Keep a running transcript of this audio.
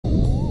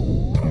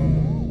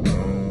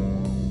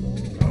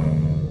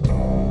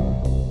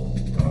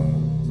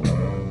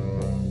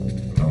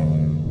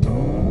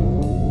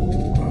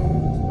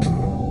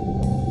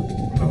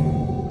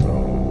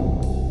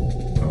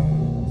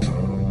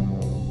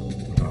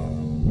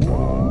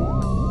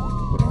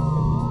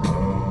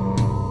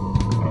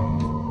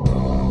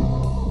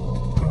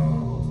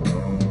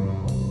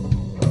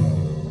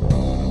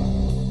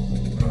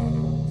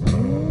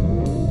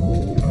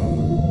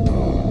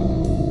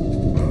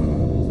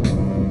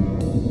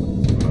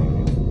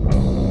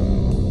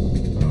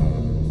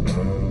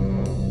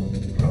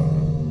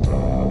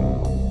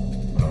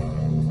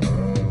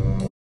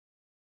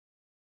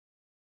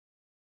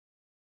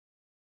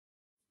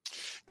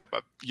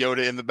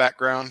Yoda in the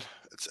background.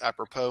 It's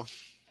apropos.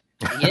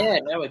 Yeah,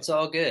 no, it's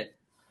all good.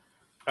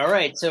 All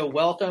right, so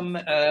welcome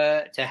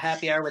to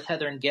Happy Hour with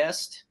Heather and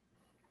Guest.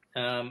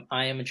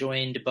 I am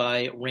joined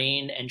by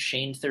Rain and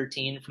Shane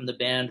 13 from the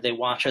band They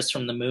Watch Us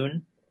from the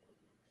Moon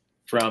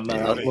from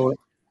Howdy.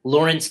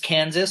 Lawrence,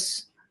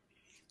 Kansas,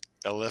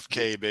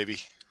 LFK, baby.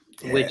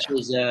 which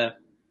is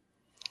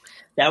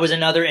that was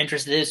another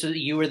interest.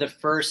 You were the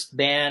first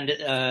band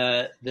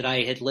that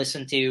I had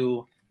listened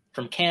to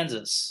from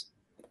Kansas.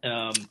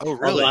 Oh, Although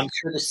really? I'm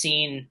sure the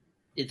scene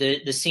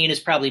is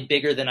probably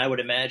bigger than I would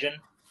imagine.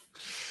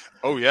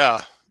 Oh,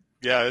 yeah.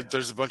 Yeah,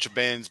 there's a bunch of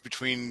bands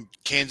between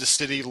Kansas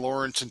City,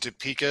 Lawrence, and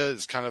Topeka.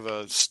 It's kind of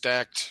a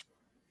stacked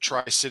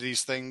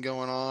Tri-Cities thing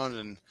going on,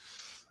 and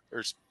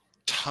there's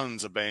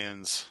tons of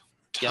bands.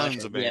 Gotcha.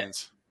 Tons of Yeah.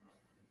 bands.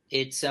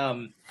 It's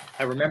I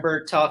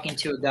remember talking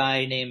to a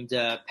guy named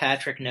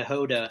Patrick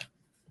Nahoda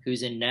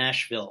who's in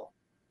Nashville,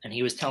 and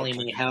he was telling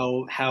Okay. me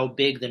how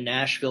big the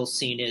Nashville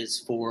scene is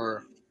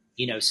for,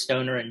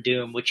 stoner and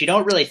doom, which you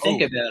don't really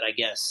think Oh, about, I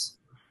guess.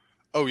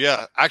 oh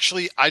yeah.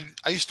 Actually, I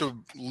used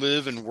to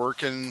live and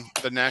work in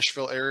the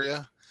Nashville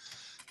area,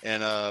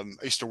 and I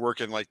used to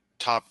work in like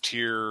top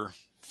tier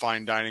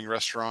fine dining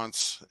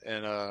restaurants,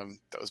 and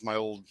that was my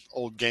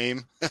old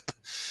game.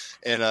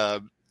 And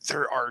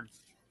there are,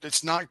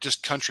 it's not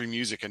just country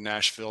music in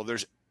Nashville.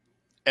 There's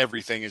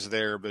everything is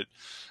there, but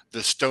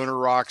the stoner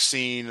rock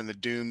scene and the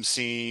doom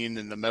scene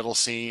and the metal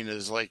scene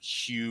is like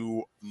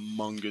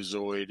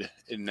humongozoid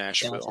in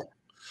Gotcha. Nashville.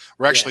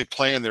 We're Yeah. actually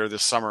playing there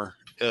this summer.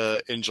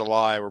 In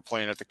July, we're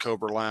playing at the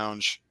Cobra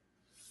Lounge.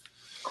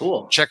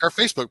 Cool. Check our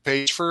Facebook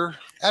page for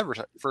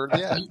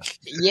the ad.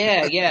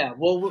 Yeah, yeah.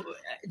 Well,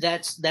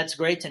 that's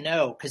great to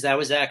know because that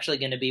was actually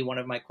going to be one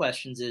of my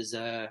questions is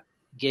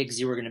gigs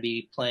you were going to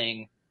be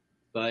playing,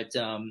 but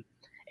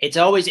it's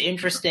always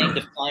interesting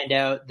to find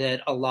out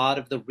that a lot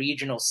of the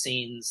regional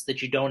scenes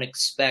that you don't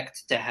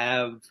expect to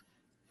have,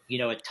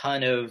 a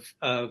ton of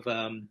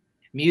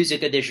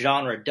music of this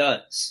genre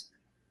does.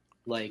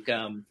 Like,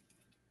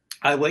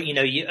 I would,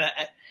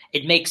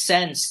 it makes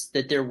sense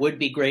that there would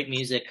be great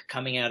music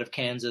coming out of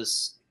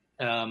Kansas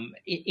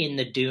in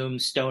the doom,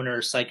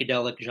 stoner,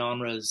 psychedelic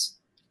genres,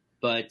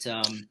 but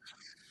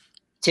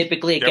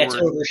typically it Yeah, gets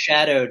we're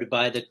overshadowed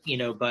by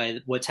by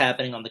what's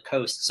happening on the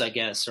coasts, I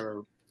guess,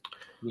 or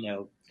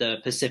the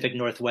Pacific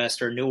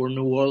Northwest or New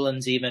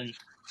Orleans even.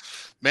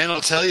 man.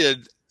 I'll tell you,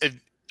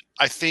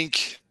 I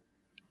think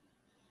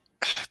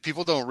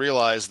people don't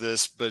realize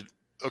this, but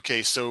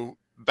okay, so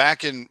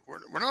back in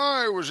when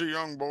I was a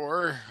young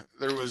boy,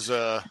 there was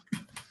a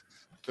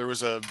there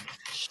was a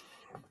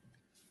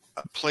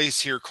place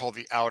here called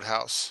the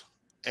Outhouse,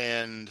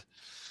 and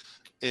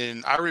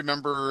I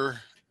remember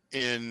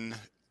in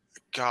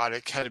God,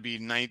 it had to be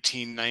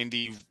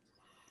 1990,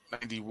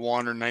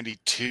 91 or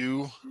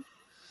 92.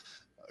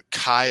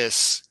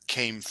 Caius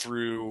came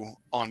through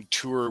on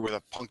tour with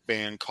a punk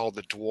band called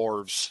the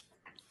Dwarves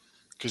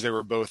because they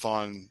were both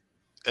on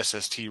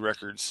SST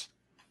Records,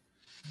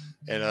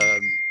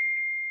 and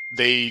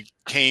they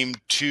came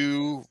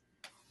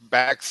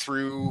back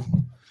through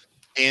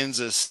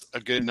Kansas a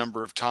good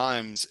number of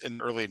times in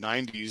the early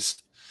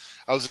 90s.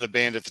 I was in a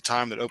band at the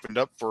time that opened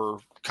up for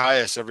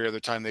Caius every other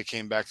time they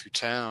came back through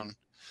town.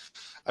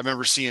 I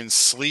remember seeing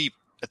Sleep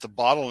at the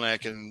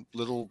Bottleneck in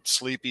little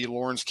sleepy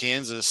Lawrence,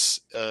 Kansas,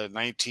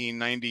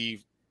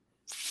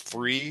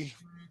 1993. I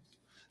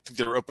think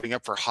they were opening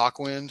up for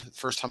Hawkwind, the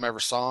first time I ever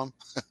saw them.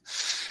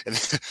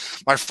 And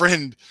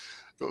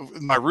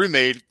my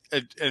roommate,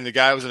 and the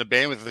guy I was in a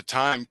band with at the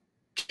time,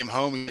 came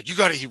home and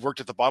he worked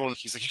at the Bottleneck.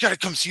 He's like, you got to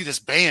come see this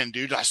band,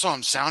 dude. I saw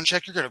him sound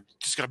check.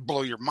 Just gonna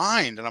blow your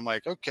mind. And I'm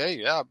like, okay,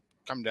 yeah,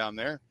 come down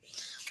there.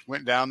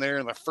 Went down there,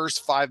 and the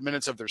first 5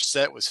 minutes of their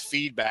set was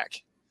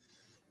Feedback.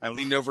 I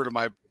leaned over to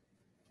my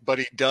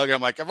buddy Doug.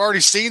 I'm like, I've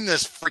already seen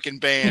this freaking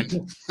band.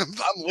 I'm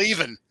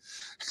leaving.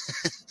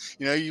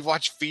 You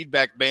watch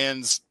Feedback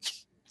bands.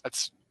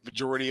 That's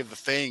majority of the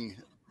thing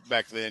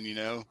back then.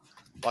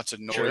 Lots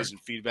of noise Sure.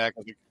 and feedback.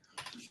 I was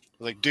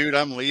like, dude,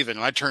 I'm leaving.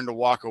 And I turned to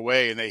walk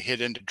away, and they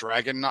hit into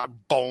Dragon.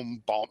 Not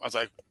boom, boom. I was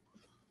like,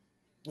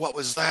 what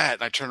was that?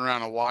 And I turned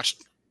around and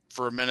watched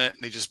for a minute,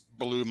 and they just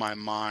blew my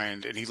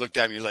mind. And he looked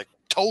at me like,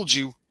 told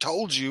you.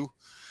 I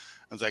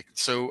was like,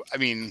 so, I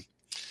mean,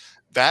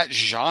 that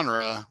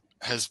genre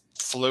has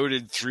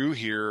floated through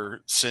here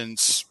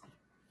since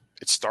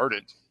it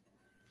started.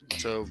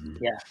 So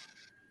Yeah.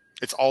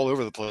 it's all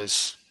over the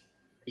place.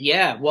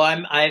 Yeah,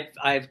 well,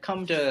 I've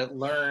come to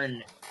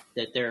learn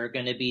that there are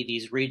going to be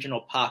these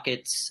regional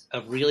pockets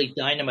of really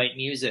dynamite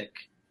music.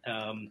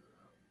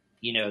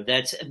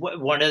 That's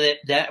one of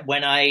that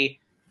when I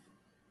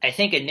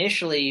think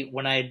initially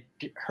when I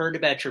heard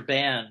about your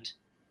band,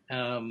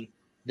 the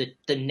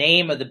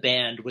name of the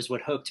band was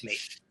what hooked me.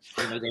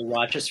 They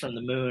Watch Us from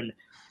the Moon,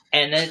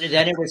 and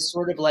then it was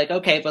sort of like,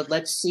 okay, but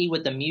let's see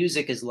what the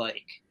music is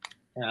like,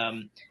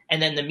 and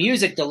then the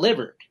music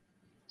delivered.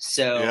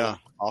 So Yeah,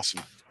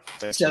 awesome.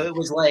 Thank so you. it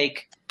was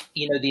like,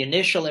 the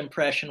initial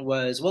impression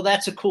was, well,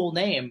 that's a cool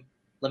name.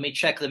 Let me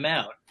check them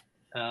out.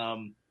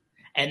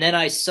 And then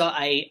I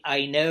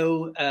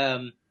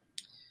know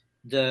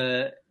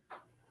the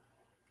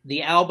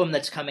album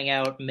that's coming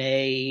out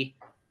May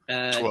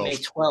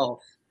 12th,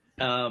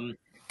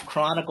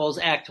 Chronicles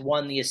Act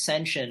 1, The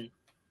Ascension.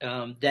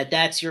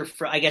 That's your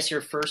I guess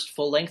your first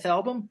full length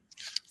album.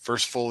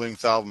 First full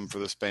length album for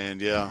this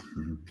band, yeah.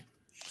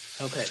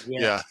 Okay,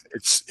 yeah.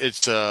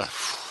 It's a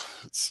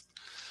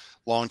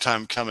long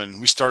time coming.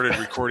 We started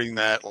recording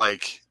that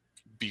like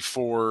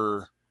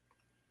before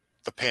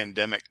the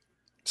pandemic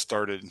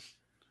started.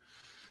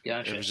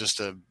 Gotcha. It was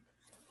just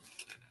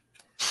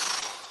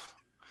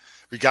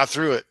we got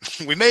through it.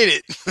 We made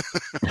it.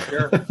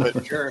 Sure,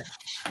 sure.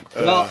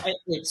 Well,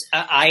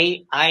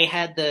 I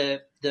had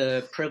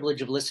the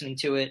privilege of listening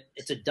to it.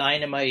 It's a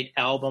dynamite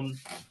album.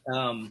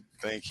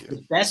 Thank you.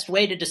 The best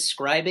way to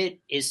describe it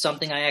is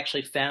something I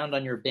actually found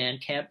on your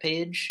Bandcamp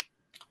page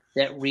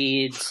that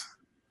reads,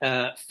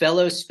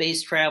 fellow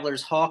space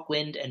travelers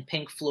Hawkwind and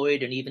Pink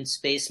Floyd and even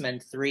Spacemen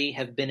 3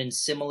 have been in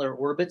similar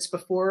orbits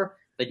before,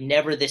 but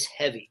never this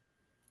heavy.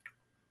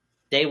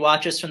 They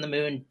watch us from the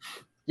moon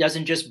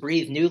doesn't just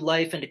breathe new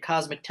life into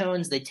cosmic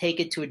tones, they take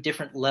it to a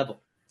different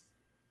level.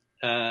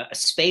 A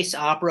space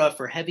opera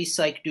for heavy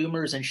psych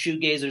doomers and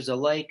shoegazers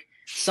alike,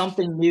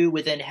 something new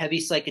within heavy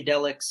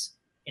psychedelics.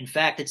 In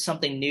fact, it's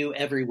something new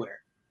everywhere.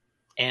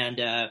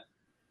 And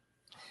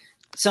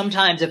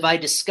sometimes if I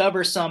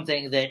discover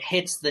something that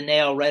hits the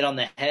nail right on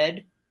the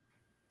head,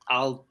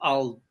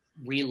 I'll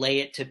relay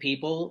it to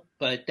people.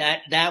 But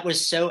that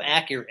was so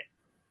accurate.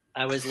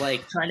 I was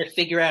like trying to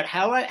figure out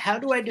how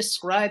do I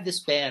describe this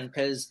band,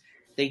 because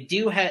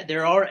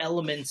there are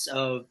elements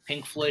of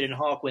Pink Floyd and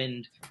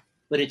Hawkwind,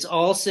 but it's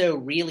also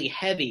really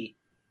heavy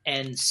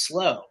and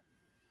slow.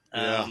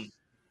 Yeah.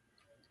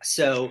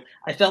 So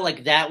I felt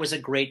like that was a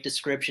great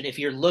description. If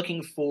you're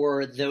looking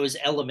for those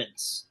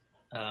elements,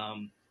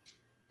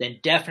 then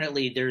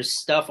definitely there's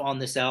stuff on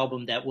this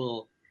album that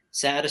will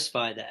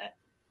satisfy that.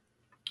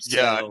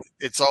 Yeah,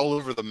 it's all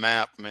over the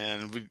map,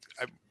 man.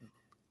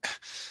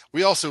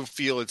 We also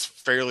feel it's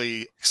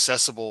fairly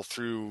accessible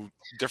through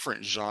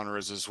different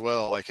genres as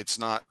well. Like it's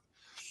not,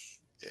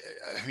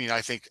 I mean,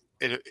 I think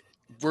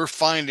we're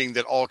finding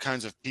that all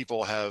kinds of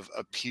people have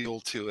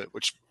appeal to it,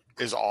 which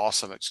is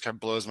awesome. It just kind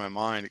of blows my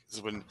mind,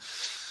 because when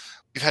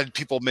we've had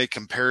people make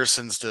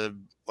comparisons to,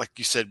 like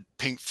you said,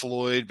 Pink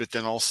Floyd, but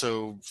then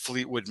also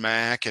Fleetwood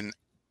Mac and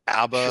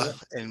ABBA, sure.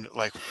 And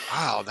like,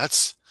 wow,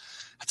 that's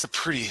a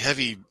pretty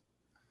heavy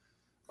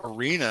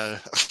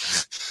arena.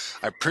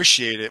 I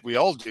appreciate it. We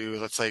all do.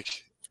 That's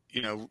like,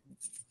 you know,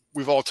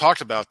 we've all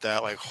talked about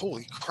that. Like,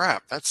 holy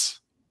crap, that's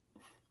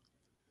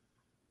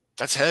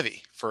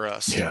heavy for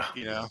us. Yeah.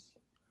 You know?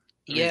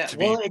 Yeah.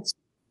 Well,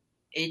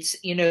 it's,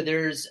 you know,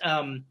 there's,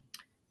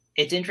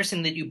 it's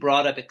interesting that you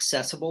brought up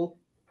accessible,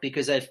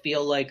 because I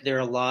feel like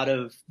there's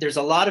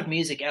a lot of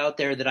music out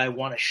there that I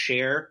want to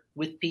share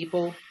with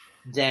people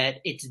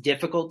that it's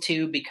difficult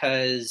to,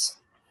 because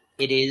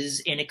it is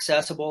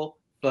inaccessible.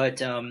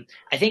 But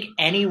I think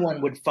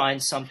anyone would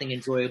find something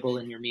enjoyable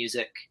in your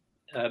music,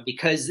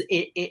 because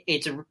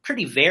it's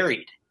pretty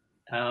varied.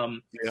 Yeah.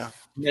 You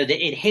know,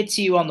 it hits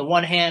you on the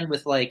one hand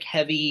with like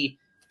heavy,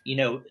 you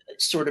know,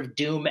 sort of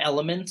doom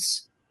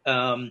elements.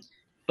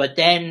 But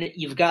then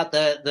you've got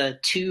the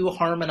two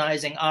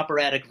harmonizing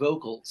operatic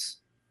vocals,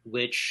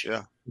 which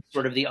is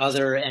sort of the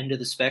other end of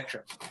the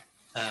spectrum.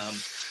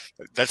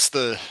 That's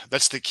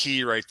the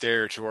key right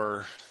there to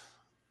our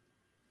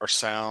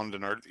sound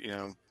and our, you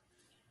know,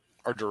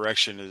 our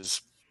direction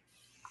is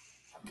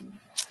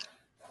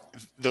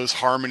those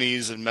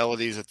harmonies and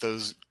melodies that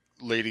those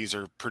ladies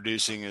are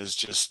producing is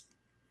just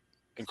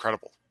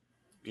incredible.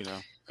 You know,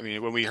 I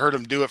mean, when we heard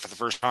them do it for the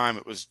first time,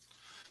 it was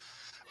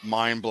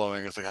mind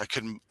blowing. It's like I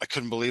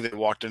couldn't believe they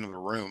walked into the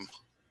room.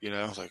 You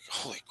know, it's like,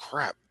 holy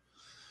crap,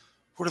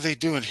 what are they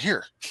doing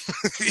here?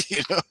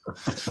 You know,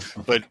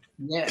 but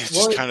yeah, it's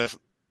just kind of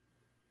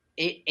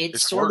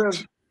it's sort worked.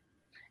 of.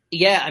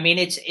 Yeah, I mean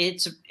I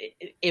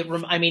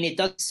mean it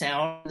doesn't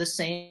sound the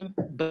same,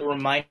 but it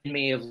reminded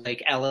me of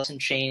like Alice in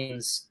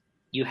Chains.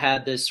 You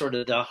had this sort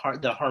of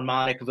the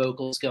harmonic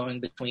vocals going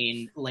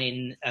between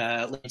Lane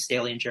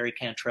Staley and Jerry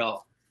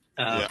Cantrell,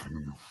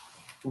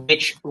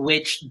 which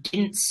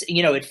didn't,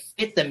 you know, it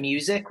fit the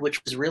music,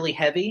 which was really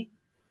heavy,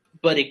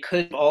 but it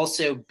could have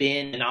also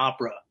been an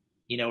opera,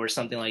 you know, or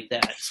something like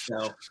that.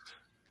 So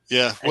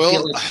yeah,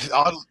 well,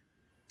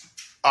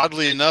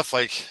 oddly enough,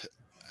 like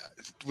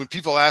when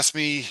people ask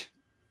me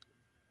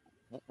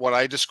what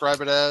I describe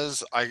it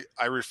as,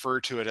 I refer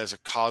to it as a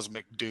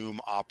cosmic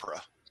doom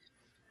opera,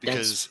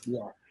 because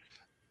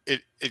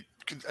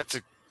that's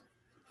a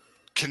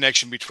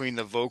connection between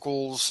the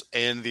vocals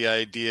and the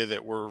idea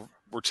that we're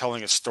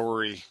telling a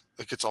story.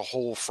 Like it's a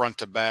whole front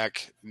to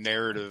back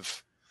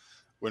narrative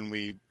when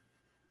we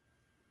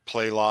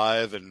play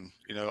live, and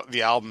you know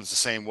the album's the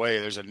same way.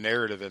 There's a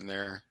narrative in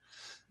there,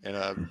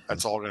 and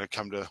that's all going to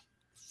come to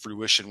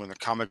fruition when the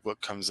comic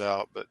book comes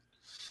out. But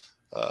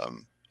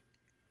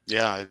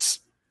yeah,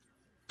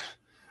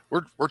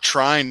 we're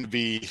trying to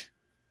be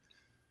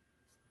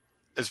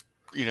as,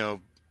 you know,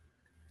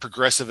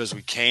 progressive as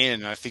we can.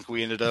 And I think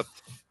we ended up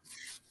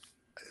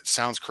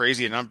sounds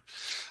crazy, and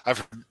I've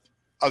heard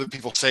other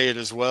people say it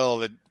as well,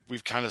 that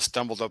we've kind of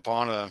stumbled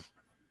upon a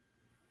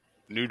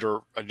new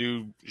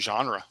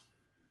genre.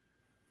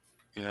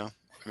 You know,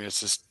 I mean, it's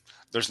just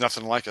there's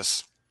nothing like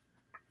us.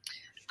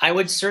 I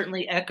would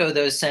certainly echo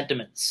those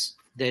sentiments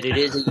that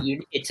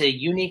it's a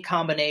unique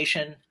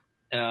combination.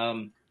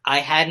 I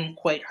hadn't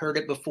quite heard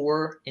it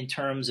before in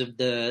terms of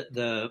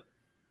the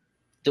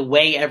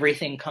way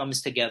everything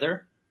comes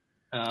together,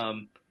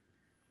 and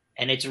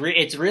it's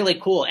really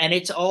cool, and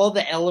it's all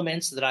the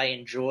elements that I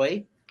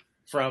enjoy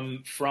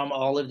from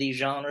all of these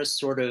genres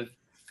sort of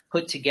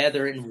put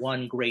together in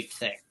one great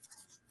thing.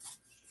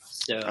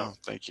 So Oh,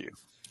 thank you.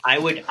 I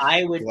would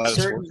Glad it's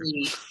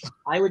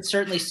working.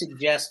 certainly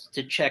suggest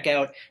to check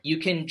out. You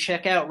can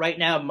check out right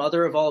now.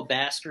 "Mother of All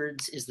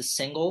Bastards" is the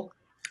single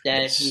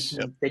Yes.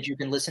 that you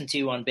can listen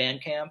to on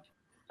Bandcamp.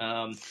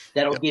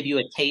 That'll Yep. give you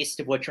a taste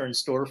of what you're in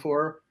store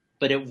for,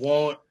 but it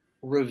won't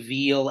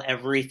reveal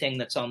everything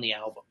that's on the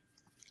album.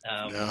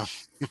 No.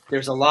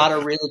 There's a lot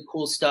of really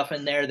cool stuff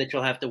in there that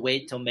you'll have to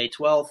wait till May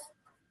 12th,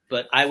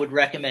 but I would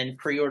recommend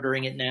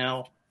pre-ordering it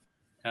now,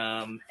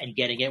 and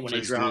getting it when it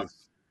Please do. drops.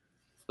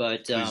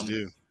 But Please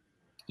do.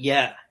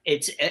 yeah,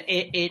 it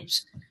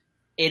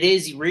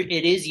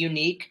is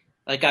unique.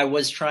 Like, I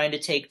was trying to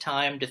take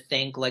time to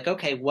think, like,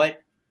 okay,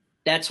 what?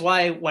 That's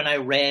why when I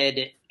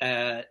read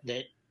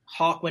that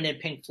Hawkwind and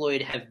Pink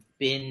Floyd have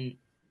been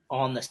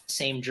on the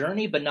same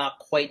journey, but not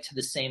quite to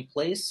the same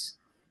place,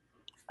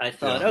 I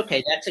thought, Yeah.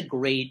 okay, that's a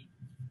great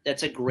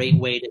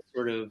way to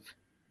sort of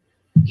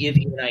give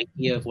you an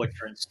idea of what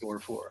you're in store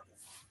for.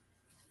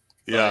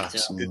 Yeah. But,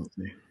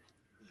 Absolutely.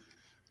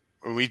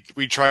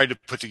 We tried to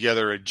put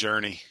together a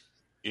journey.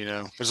 You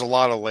know, there's a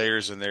lot of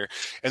layers in there,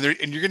 and you're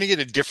going to get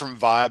a different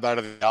vibe out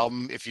of the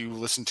album if you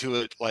listen to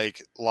it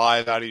like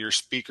live out of your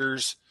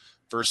speakers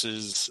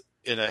versus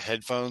in a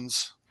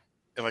headphones,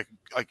 and like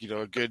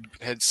a good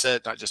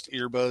headset, not just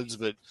earbuds.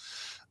 But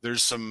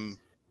there's some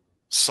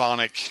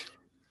sonic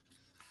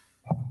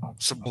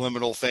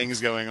subliminal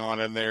things going on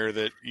in there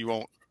that you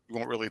won't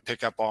really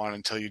pick up on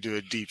until you do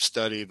a deep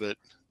study. But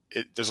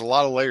there's a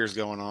lot of layers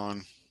going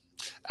on.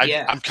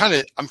 yeah, I'm kind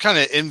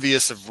of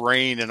envious of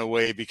Rain in a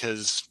way,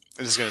 because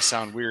this is going to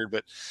sound weird,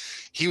 but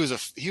he was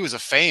a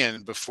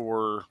fan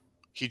before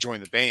he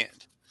joined the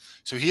band,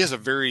 so he has a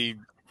very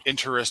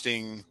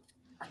interesting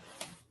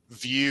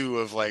view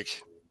of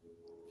like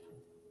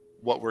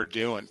what we're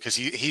doing, because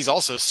he's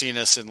also seen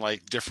us in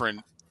like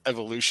different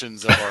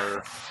evolutions of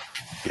our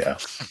Yeah.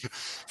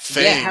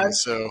 thing.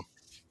 So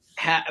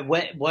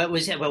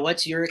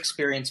what's your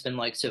experience been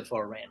like so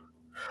far, Rand?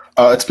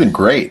 It's been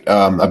great.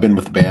 I've been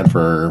with the band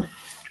for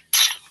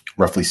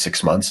roughly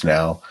 6 months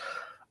now,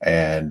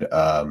 and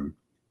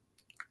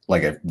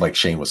like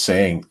Shane was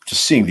saying,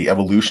 just seeing the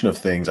evolution of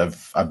things.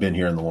 I've been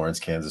here in the Lawrence,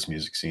 Kansas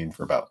music scene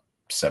for about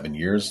 7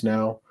 years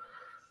now,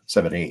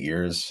 7, 8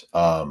 years.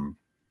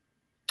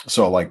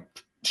 So like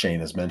Shane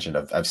has mentioned,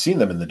 I've seen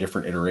them in the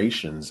different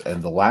iterations,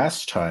 and the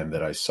last time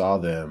that I saw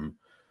them,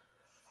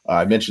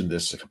 I mentioned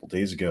this a couple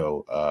days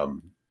ago.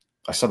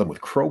 I saw them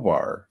with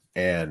Crowbar,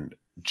 and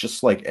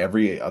just like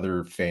every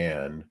other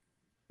fan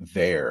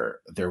there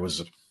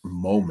was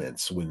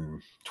moments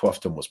when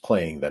Twufton was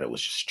playing that it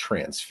was just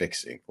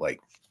transfixing.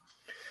 Like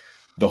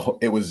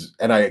it was,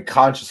 and I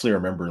consciously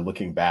remember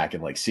looking back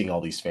and like seeing all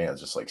these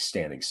fans just like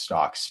standing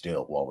stock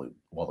still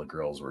while the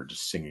girls were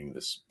just singing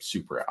this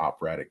super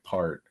operatic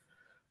part.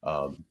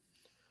 Um,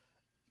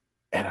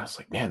 and I was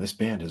like, man, this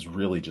band has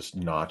really just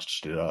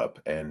notched it up,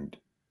 and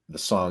the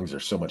songs are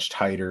so much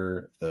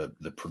tighter. The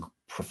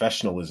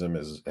professionalism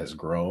has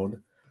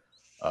grown.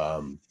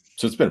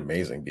 So it's been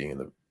amazing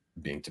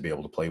being to be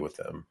able to play with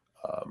them.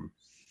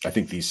 I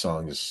think these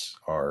songs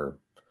are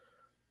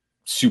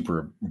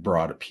super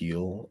broad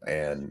appeal,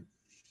 and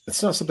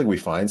it's not something we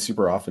find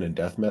super often in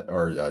death metal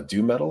or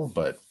doom metal,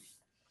 but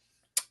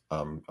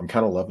I'm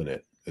kind of loving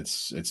it.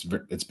 It's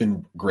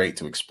been great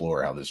to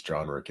explore how this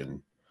genre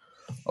can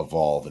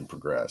evolve and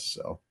progress.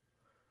 So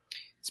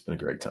it's been a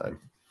great time.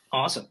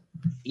 Awesome.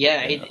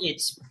 Yeah, Yeah.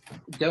 it's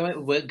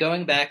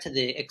going back to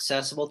the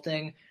accessible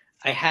thing.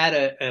 I had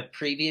a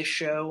previous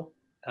show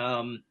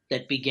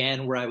that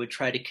began where I would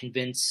try to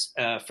convince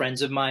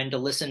friends of mine to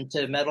listen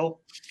to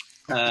metal,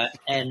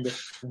 and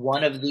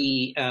one of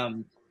the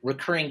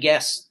recurring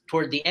guests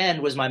toward the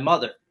end was my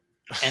mother,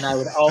 and I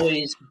would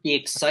always be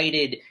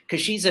excited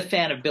because she's a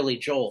fan of Billy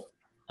Joel.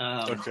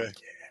 okay,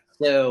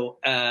 So,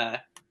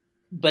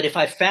 but if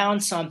I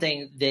found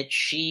something that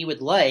she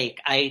would like,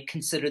 I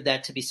considered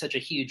that to be such a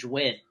huge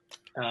win.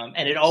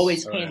 And it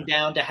always came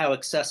down to how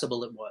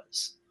accessible it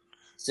was.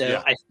 So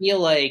Yeah. I feel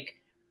like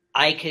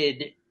I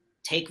could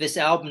take this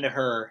album to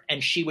her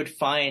and she would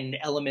find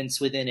elements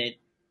within it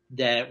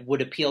that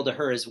would appeal to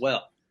her as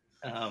well.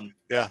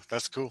 Yeah,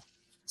 that's cool.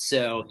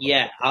 So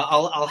yeah,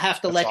 I'll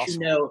have to That's let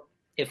awesome. you know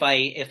if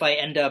I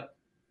end up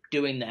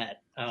doing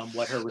that,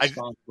 what her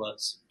response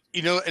was.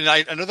 You know, and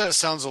I know that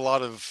sounds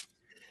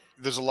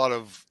there's a lot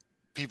of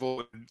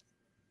people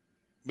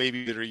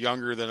maybe that are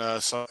younger than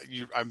us.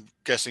 I'm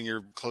guessing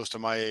you're close to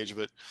my age,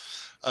 but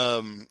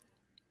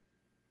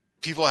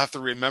people have to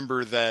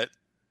remember that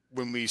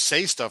when we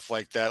say stuff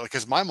like that,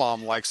 because my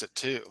mom likes it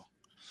too.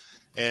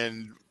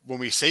 And when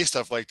we say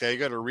stuff like that, you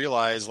got to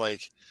realize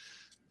like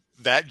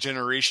that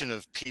generation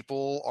of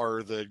people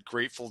are the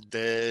Grateful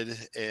Dead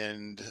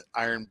and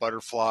Iron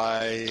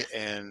Butterfly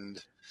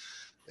and,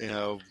 you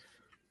know,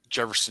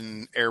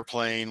 Jefferson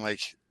Airplane.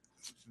 Like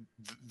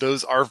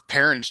those, our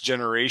parents'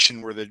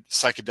 generation were the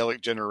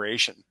psychedelic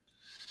generation.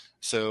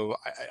 So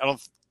I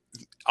don't,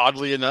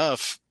 oddly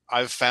enough,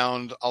 I've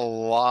found a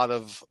lot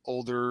of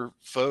older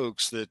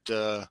folks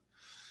that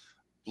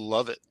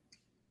love it.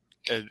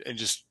 And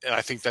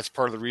I think that's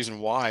part of the reason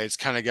why it's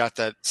kind of got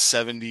that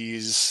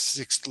 70s,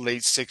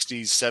 late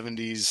 60s,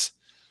 70s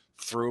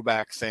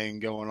throwback thing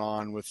going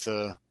on with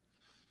the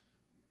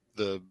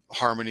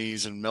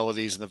harmonies and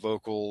melodies and the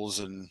vocals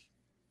and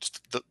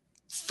just the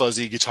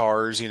fuzzy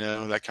guitars, you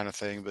know, that kind of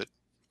thing. But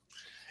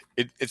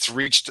it's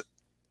reached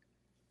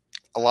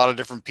a lot of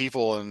different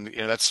people, and you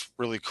know, that's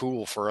really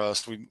cool for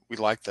us. We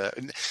like that,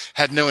 and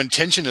had no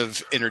intention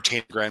of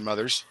entertaining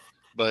grandmothers,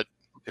 but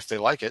if they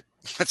like it,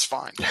 that's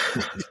fine.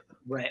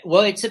 Right.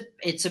 Well,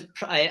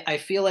 I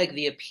feel like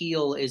the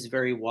appeal is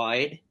very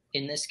wide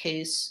in this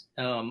case.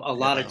 A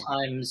lot of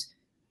times,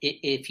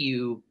 if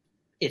you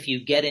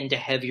get into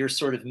heavier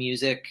sort of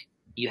music,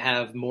 you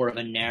have more of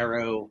a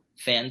narrow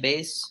fan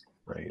base.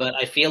 Right. But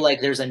I feel like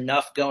there's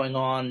enough going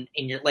on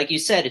in your, like you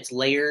said, it's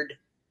layered,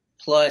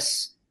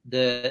 plus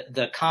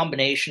the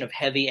combination of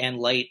heavy and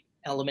light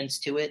elements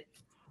to it,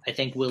 I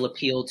think will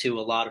appeal to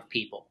a lot of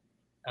people.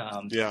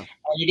 And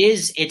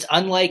it's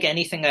unlike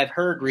anything I've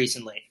heard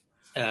recently.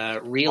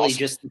 Really awesome.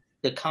 Just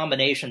the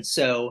combination.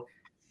 So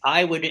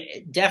I would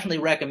definitely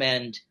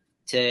recommend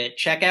to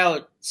check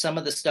out some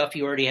of the stuff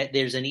you already had.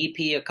 There's an EP,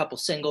 a couple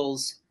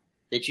singles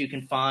that you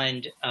can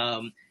find.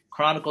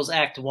 Chronicles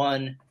Act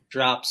 1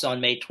 drops on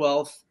May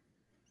 12th.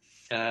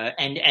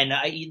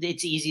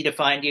 It's easy to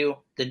find you.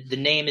 The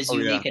name is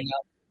unique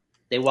enough.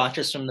 They Watch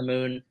Us from the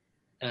Moon.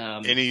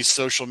 Any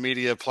social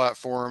media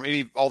platform,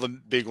 all the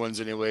big ones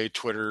anyway,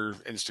 Twitter,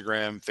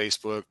 Instagram,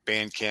 Facebook,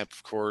 Bandcamp,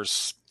 of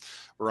course.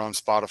 We're on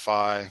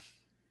Spotify,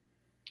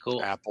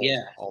 cool. Apple,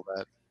 all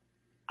that.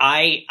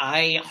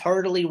 I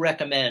heartily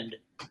recommend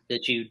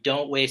that you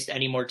don't waste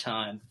any more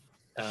time.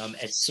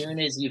 As soon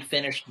as you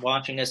finish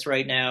watching us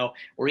right now,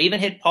 or even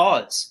hit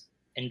pause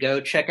and go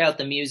check out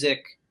the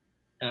music,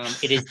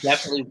 it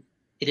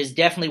is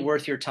definitely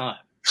worth your time.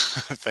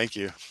 Thank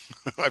you.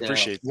 I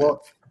appreciate that.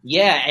 Well,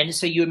 yeah, and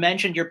so you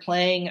mentioned you're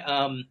playing.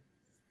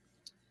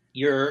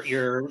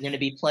 You're going to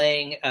be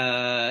playing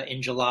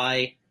in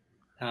July.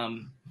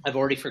 I've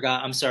already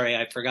forgot. I'm sorry,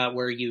 I forgot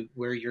where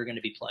you're going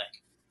to be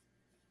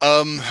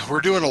playing.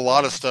 We're doing a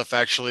lot of stuff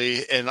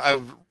actually, and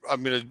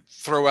I'm going to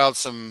throw out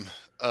some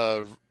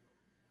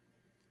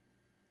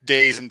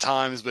days and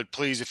times. But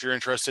please, if you're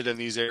interested in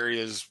these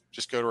areas,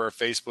 just go to our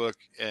Facebook,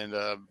 and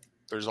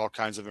there's all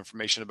kinds of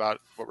information about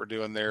what we're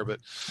doing there. But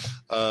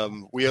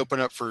we open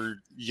up for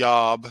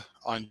Yob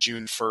on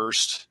June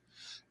 1st.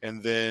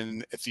 And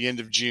then at the end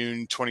of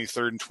June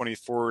 23rd and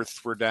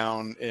 24th, we're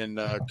down in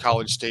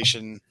College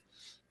Station,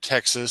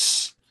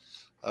 Texas,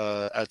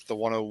 at the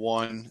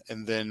 101.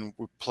 And then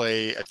we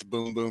play at the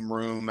Boom Boom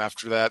Room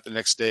after that the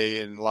next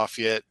day in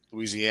Lafayette,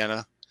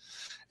 Louisiana.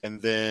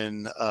 And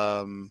then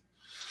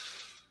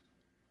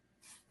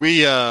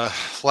we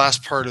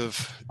last part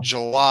of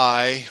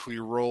July, we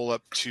roll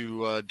up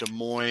to Des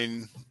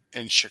Moines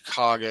and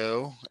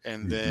Chicago.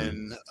 And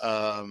then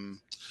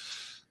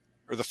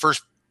or the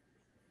first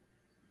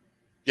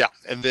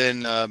and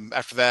then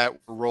after that,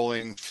 we're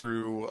rolling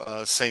through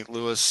St.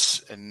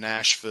 Louis and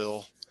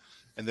Nashville,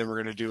 and then we're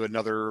going to do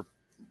another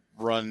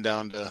run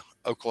down to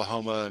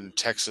Oklahoma and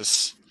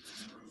Texas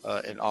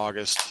in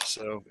August.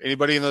 So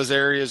anybody in those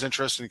areas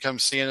interested in come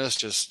seeing us,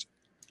 just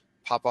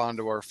pop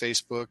onto our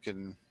Facebook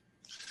and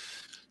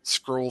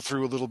scroll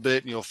through a little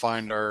bit, and you'll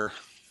find our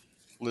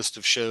list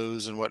of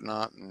shows and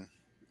whatnot, and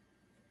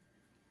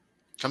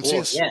come see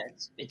us. Yeah,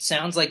 it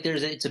sounds like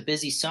it's a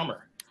busy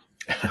summer.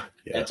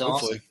 That's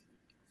hopefully. Awesome.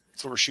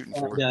 That's what we're shooting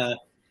for.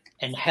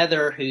 And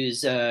Heather,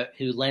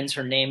 who lends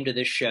her name to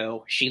this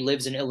show, she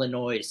lives in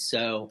Illinois.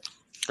 So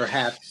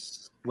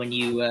perhaps when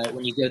you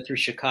go through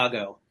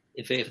Chicago,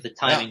 if the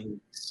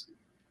timing works.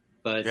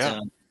 But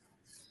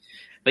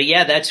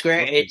yeah, that's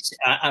great.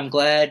 I'm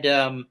glad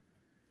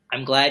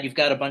you've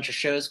got a bunch of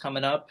shows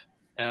coming up.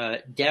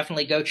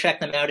 Definitely go check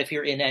them out if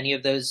you're in any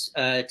of those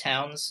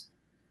towns.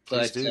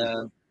 Please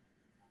do.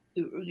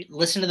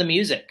 Listen to the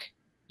music.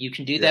 You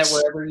can do that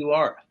wherever you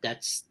are.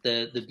 That's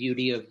the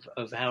beauty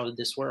of how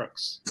this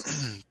works.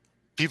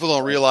 People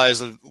don't realize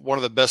that one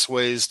of the best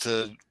ways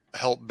to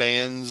help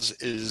bands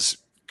is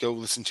go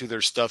listen to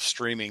their stuff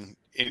streaming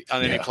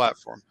on any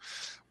platform.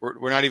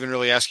 We're not even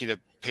really asking you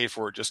to pay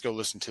for it. Just go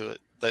listen to it.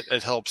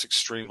 It helps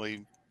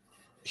extremely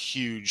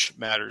huge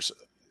matters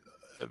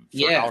for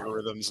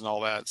algorithms and all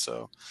that.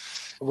 So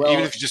even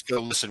if you just go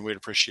listen, we'd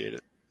appreciate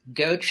it.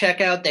 Go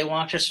check out They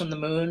Watch Us from the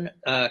Moon.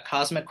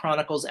 Cosmic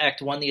Chronicles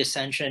Act 1, The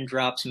Ascension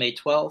drops May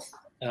 12th.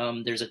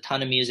 There's a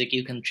ton of music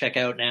you can check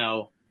out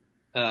now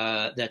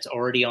that's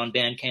already on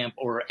Bandcamp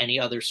or any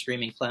other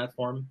streaming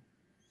platform.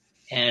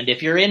 And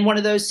if you're in one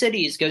of those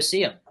cities, go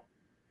see them.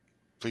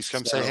 Please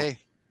come say hey.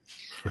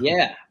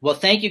 Yeah. Well,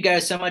 thank you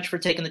guys so much for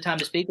taking the time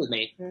to speak with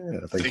me. Yeah,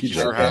 Thank you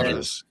for having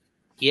us.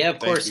 Yeah, of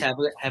course.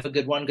 you. Have a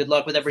good one. Good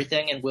luck with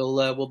everything, and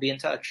we'll be in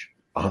touch.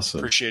 Awesome.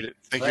 Appreciate it.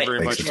 Thank Right. you very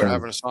Thanks much for for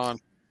having us on.